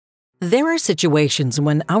There are situations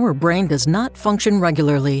when our brain does not function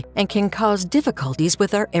regularly and can cause difficulties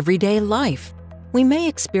with our everyday life. We may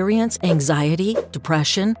experience anxiety,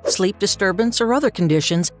 depression, sleep disturbance, or other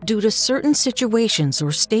conditions due to certain situations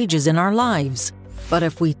or stages in our lives. But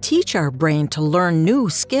if we teach our brain to learn new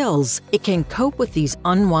skills, it can cope with these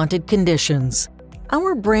unwanted conditions.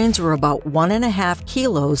 Our brains are about 1.5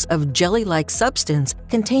 kilos of jelly-like substance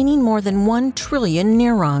containing more than 1 trillion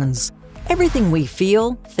neurons. Everything we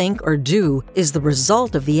feel, think, or do is the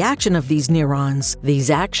result of the action of these neurons. These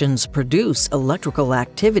actions produce electrical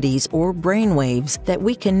activities or brain waves that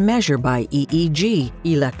we can measure by EEG,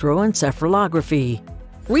 electroencephalography.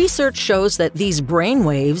 Research shows that these brain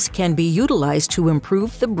waves can be utilized to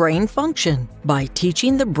improve the brain function by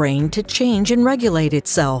teaching the brain to change and regulate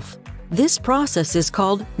itself. This process is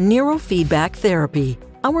called neurofeedback therapy.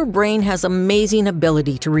 Our brain has amazing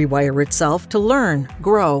ability to rewire itself to learn,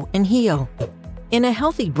 grow, and heal. In a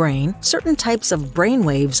healthy brain, certain types of brain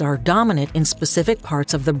waves are dominant in specific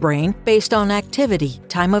parts of the brain based on activity,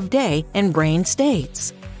 time of day, and brain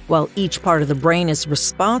states. While each part of the brain is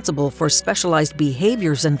responsible for specialized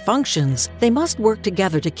behaviors and functions, they must work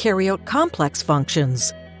together to carry out complex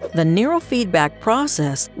functions. The neurofeedback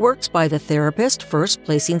process works by the therapist first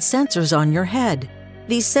placing sensors on your head.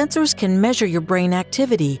 These sensors can measure your brain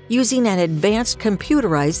activity using an advanced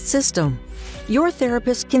computerized system. Your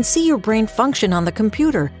therapist can see your brain function on the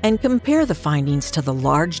computer and compare the findings to the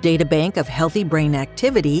large databank of healthy brain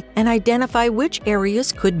activity and identify which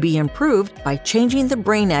areas could be improved by changing the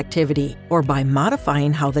brain activity or by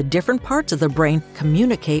modifying how the different parts of the brain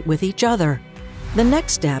communicate with each other. The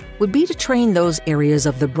next step would be to train those areas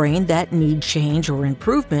of the brain that need change or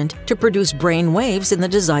improvement to produce brain waves in the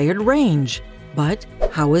desired range. But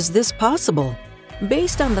how is this possible?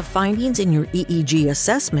 Based on the findings in your EEG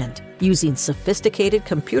assessment, using sophisticated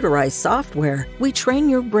computerized software, we train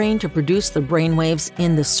your brain to produce the brain waves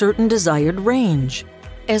in the certain desired range.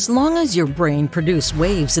 As long as your brain produces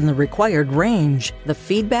waves in the required range, the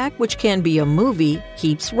feedback, which can be a movie,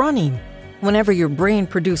 keeps running. Whenever your brain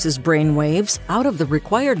produces brain waves out of the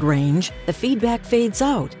required range, the feedback fades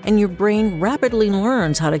out, and your brain rapidly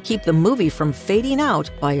learns how to keep the movie from fading out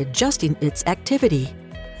by adjusting its activity.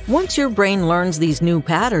 Once your brain learns these new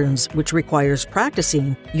patterns, which requires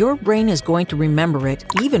practicing, your brain is going to remember it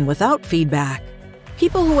even without feedback.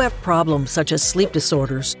 People who have problems such as sleep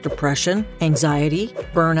disorders, depression, anxiety,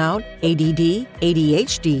 burnout, ADD,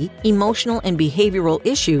 ADHD, emotional and behavioral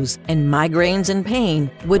issues, and migraines and pain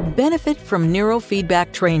would benefit from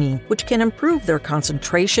neurofeedback training, which can improve their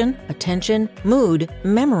concentration, attention, mood,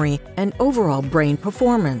 memory, and overall brain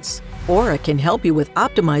performance. Or it can help you with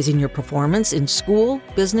optimizing your performance in school,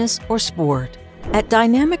 business, or sport. At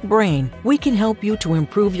Dynamic Brain, we can help you to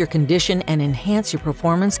improve your condition and enhance your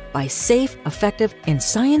performance by safe, effective, and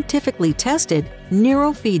scientifically tested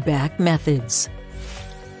neurofeedback methods.